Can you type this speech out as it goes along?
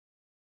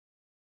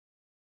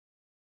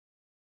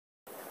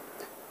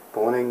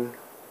Morning,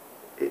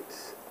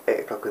 it's 8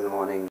 o'clock in the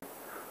morning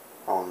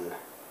on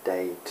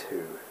day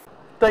 2.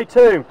 Day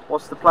 2,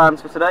 what's the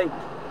plans for today?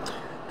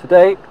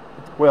 Today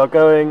we are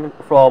going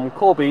from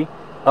Corby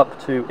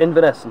up to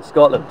Inverness in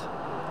Scotland.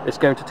 It's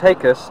going to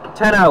take us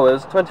 10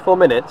 hours, 24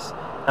 minutes,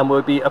 and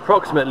will be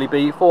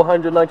approximately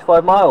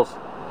 495 miles.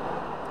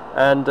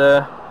 And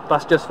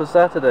that's just for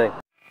Saturday.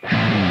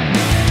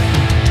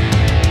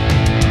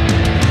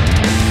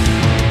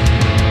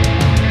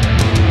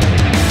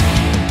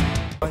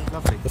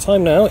 The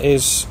time now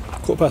is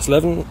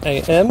 11:15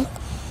 AM.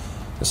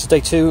 This is day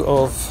 2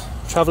 of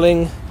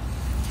travelling,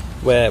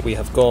 where we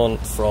have gone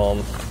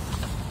from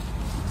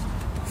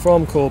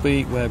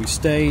Corby, where we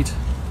stayed,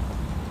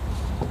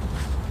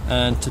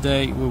 and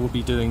today we will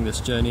be doing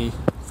this journey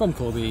from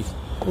Corby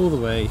all the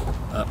way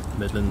up the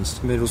Midlands.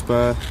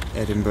 Middlesbrough,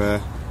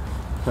 Edinburgh,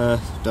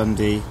 Perth,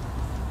 Dundee,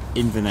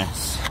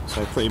 Inverness.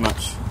 So pretty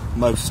much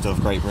most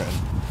of Great Britain.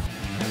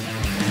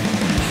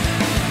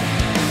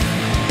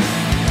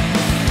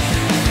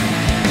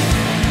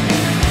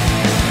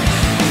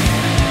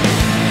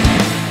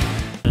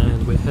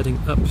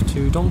 Heading up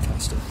to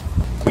Doncaster.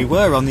 We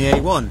were on the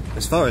A1.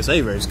 As far as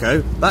A-roads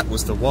go, that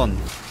was the one.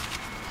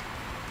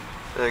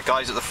 The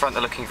guys at the front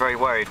are looking very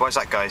worried. Why is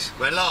that, guys?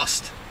 We're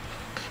lost.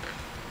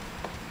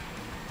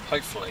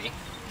 Hopefully,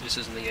 this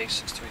isn't the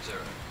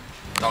A630.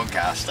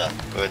 Doncaster.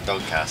 We're in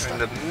Doncaster.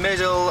 We're in the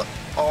middle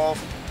of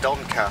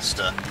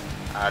Doncaster.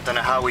 I don't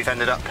know how we've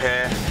ended up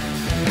here.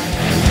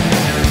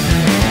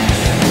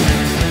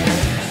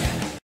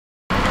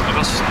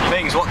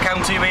 Things, what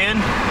county are we in?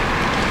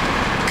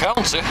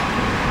 County?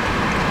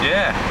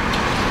 Yeah.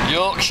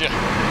 Yorkshire.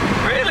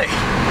 Really?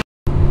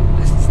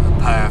 This is the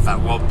power of that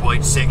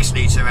 1.6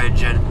 litre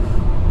engine,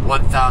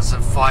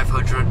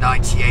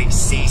 1,598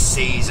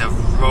 cc's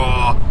of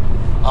raw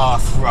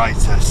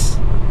arthritis.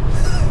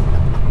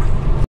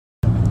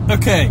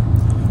 Okay,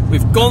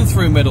 we've gone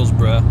through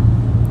Middlesbrough,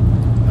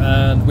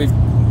 and we've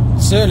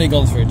certainly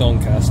gone through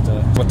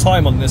Doncaster. Our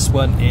time on this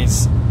one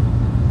is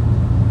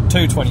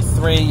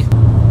 2:23.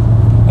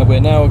 And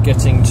we're now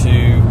getting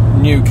to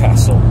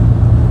Newcastle,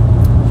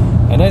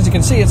 and as you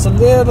can see, it's a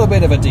little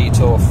bit of a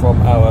detour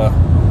from our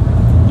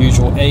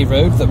usual A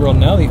road that we're on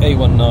now, the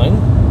A19.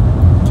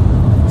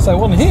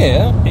 So on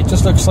here it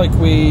just looks like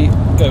we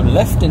go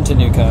left into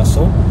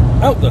Newcastle,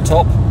 out the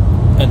top,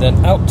 and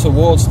then out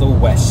towards the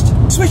west.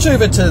 Switch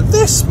over to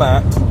this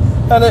map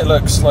and it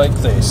looks like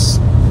this.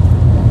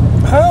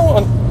 How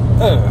on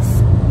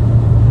earth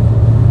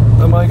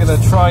am I going to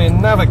try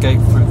and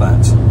navigate through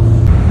that?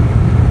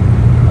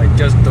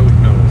 Just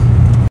don't know.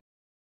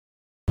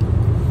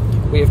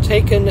 We have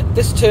taken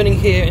this turning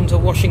here into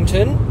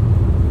Washington,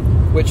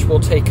 which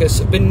will take us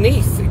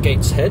beneath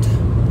Gateshead,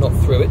 not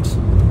through it.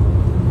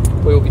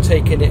 We will be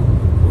taking it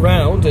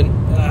round and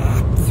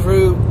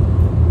through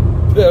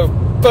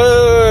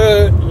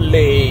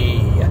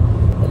Burnley,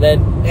 and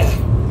then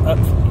up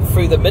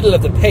through the middle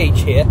of the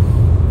page here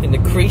in the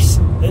crease,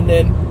 and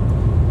then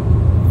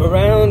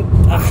around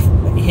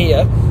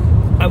here,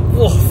 and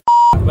whoa,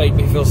 that made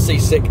me feel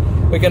seasick.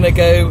 We're going to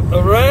go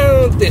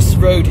around this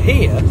road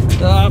here.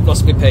 I've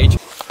lost my page.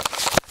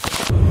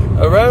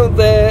 Around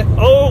there.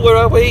 Oh, where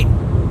are we?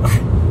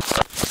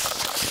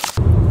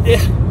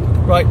 Yeah,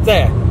 right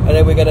there. And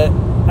then we're going to,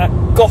 at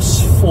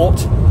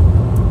Gosford,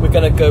 we're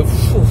going to go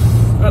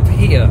up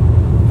here,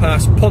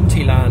 past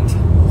Pontyland,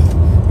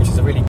 which is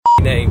a really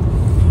name.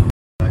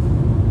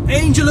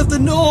 Angel of the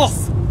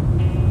North!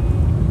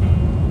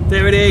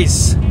 There it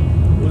is.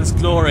 All its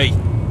glory.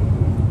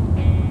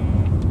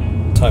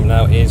 Time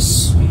now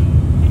is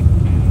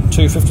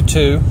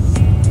 2:52.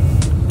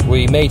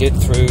 We made it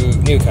through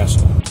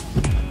Newcastle.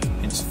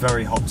 It's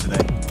very hot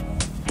today.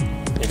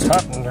 It's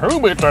hot and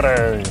humid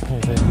today.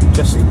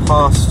 Just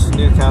past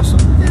Newcastle.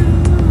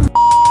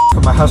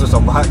 Put my hazards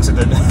on by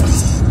accident.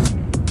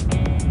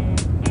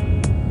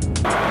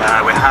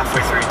 We're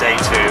halfway through day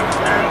 2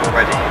 and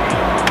already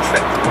the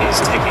trip is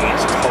taking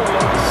its toll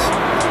on us.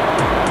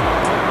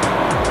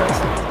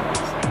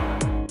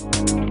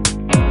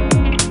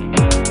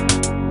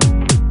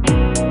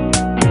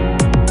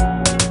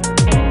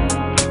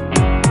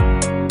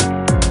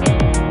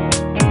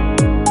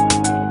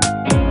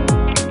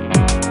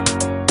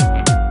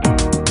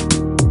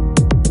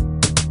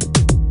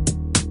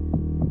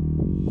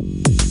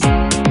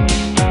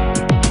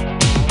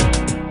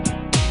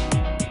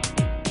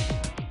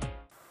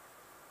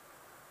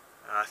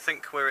 I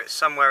think we're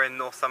somewhere in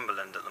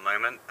Northumberland at the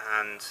moment,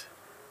 and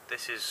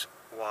this is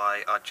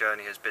why our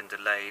journey has been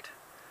delayed.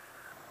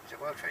 He's a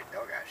well-trained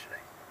dog,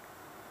 actually.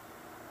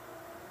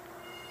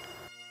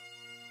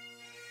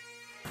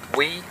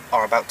 We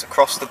are about to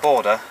cross the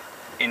border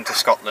into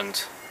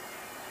Scotland,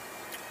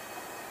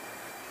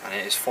 and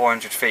it is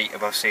 400 feet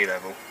above sea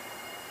level.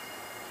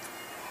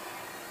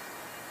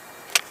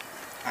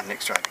 And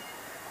Nick's driving.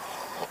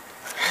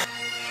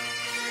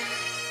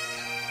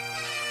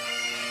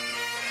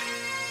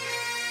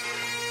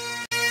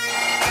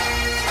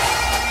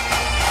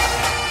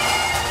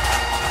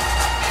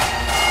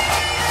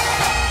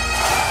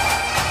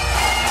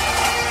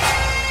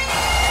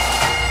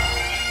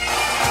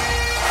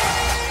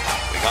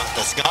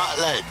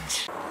 Scotland.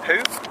 Who?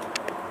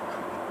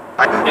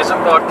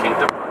 Isn't Bark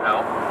Kingdom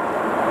now?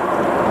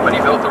 When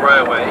he built the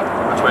railway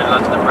between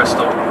London and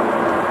Bristol,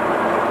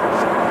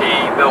 he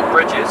built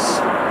bridges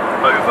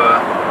over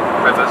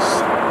rivers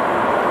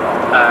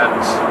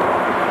and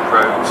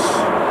roads,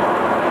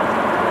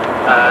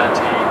 and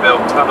he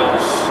built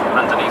tunnels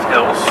underneath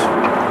hills.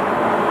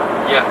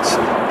 Yet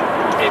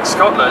in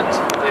Scotland,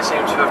 they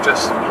seem to have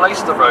just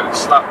placed the road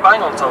slap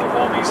bang on top of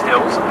all these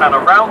hills and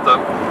around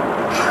them,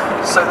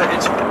 so that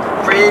it's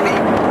really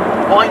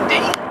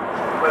windy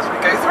as we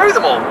go through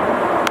them all.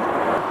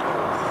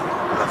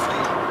 Lovely.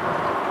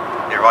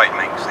 You're right,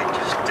 Minx, they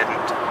just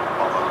didn't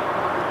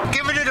bother.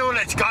 Give it all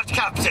it's got,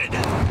 Captain.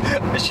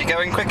 Is she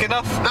going quick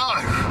enough?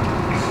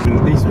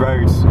 No. These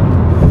roads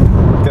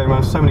go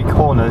around so many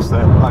corners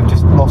that I've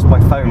just lost my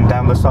phone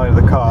down the side of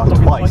the car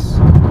twice.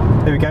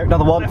 Here we go,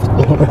 another one.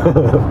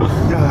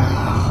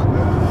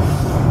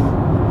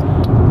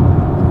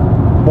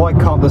 Why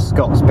can't the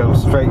Scots build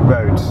straight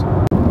roads?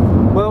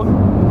 Well,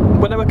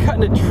 when they were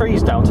cutting the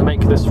trees down to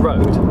make this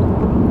road,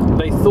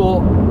 they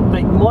thought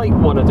they might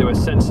want to do a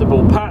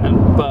sensible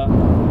pattern, but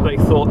they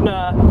thought,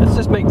 nah, let's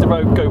just make the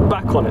road go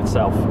back on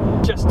itself,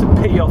 just to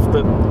pee off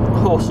the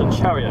horse and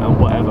chariot and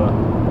whatever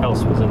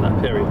else was in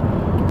that period.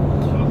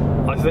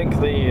 I think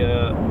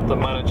the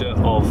manager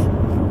of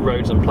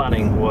roads and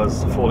planning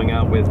was falling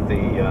out with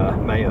the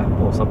mayor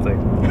or something.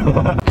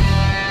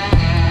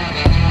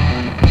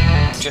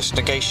 Just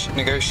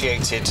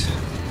negotiated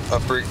a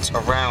route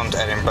around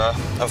Edinburgh,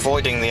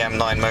 avoiding the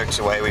M9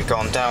 motorway. We've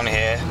gone down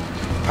here,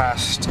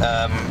 past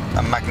a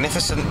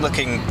magnificent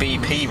looking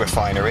BP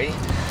refinery.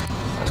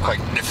 It's quite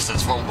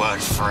magnificent, one word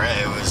for it.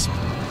 It was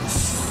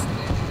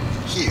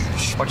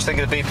huge. What do you think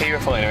of the BP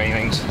refinery,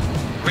 Mings?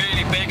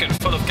 Really big and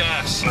full of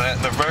gas.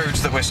 The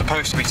roads that we're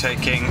supposed to be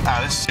taking,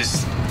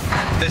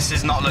 this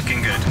is not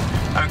looking good.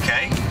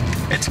 Okay,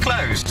 it's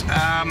closed.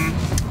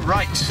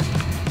 Right.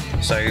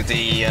 So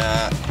the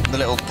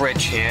little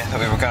bridge here that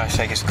we were going to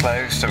take is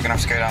closed, so we're going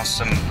to have to go down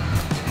some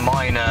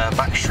minor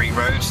backstreet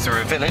roads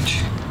through a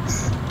village.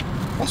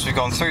 Once we've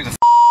gone through the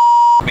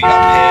beat up here.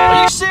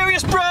 Are you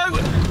serious, bro?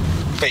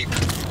 Beep.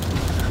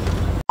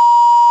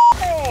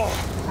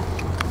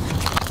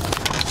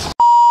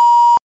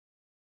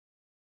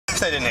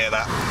 They didn't hear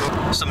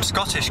that. Some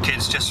Scottish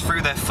kids just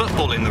threw their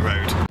football in the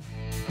road.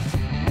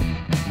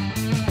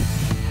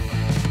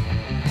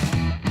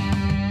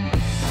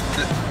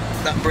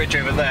 That bridge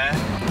over there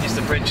is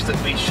the bridge that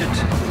we should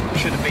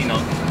have been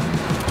on.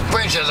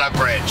 Bridge is a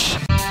bridge.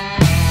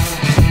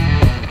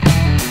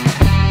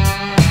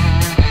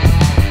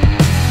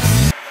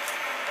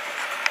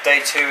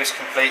 Day 2 is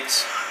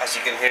complete, as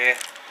you can hear.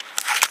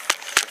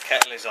 The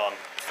kettle is on.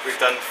 We've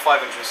done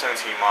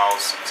 570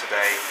 miles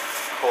today.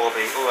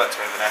 Corby, all the way up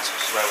to Inverness,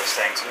 which is where we're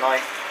staying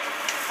tonight,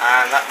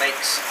 and that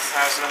makes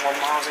 1,001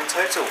 miles in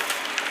total.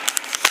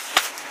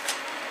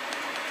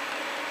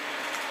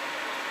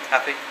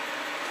 Happy?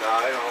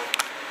 No.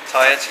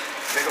 Tired?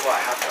 Think of what I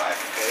have to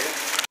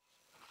okay?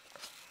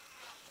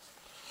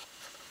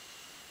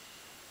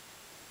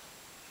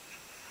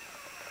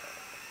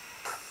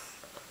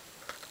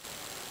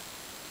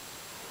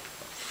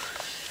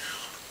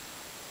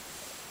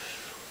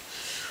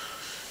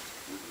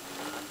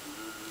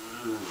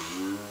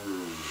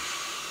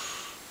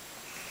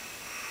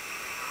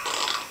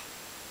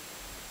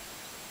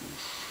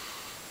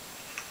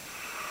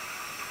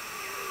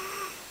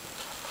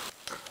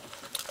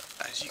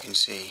 As you can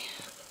see,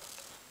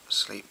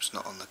 sleep's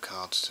not on the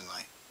cards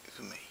tonight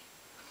for me.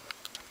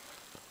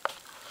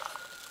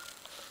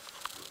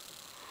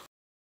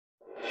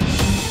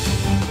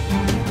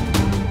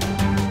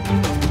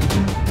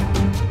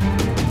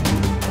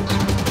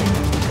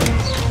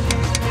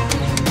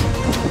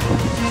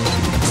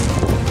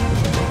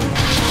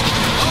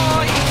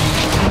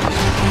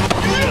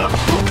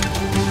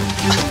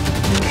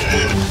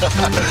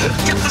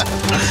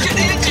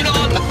 Get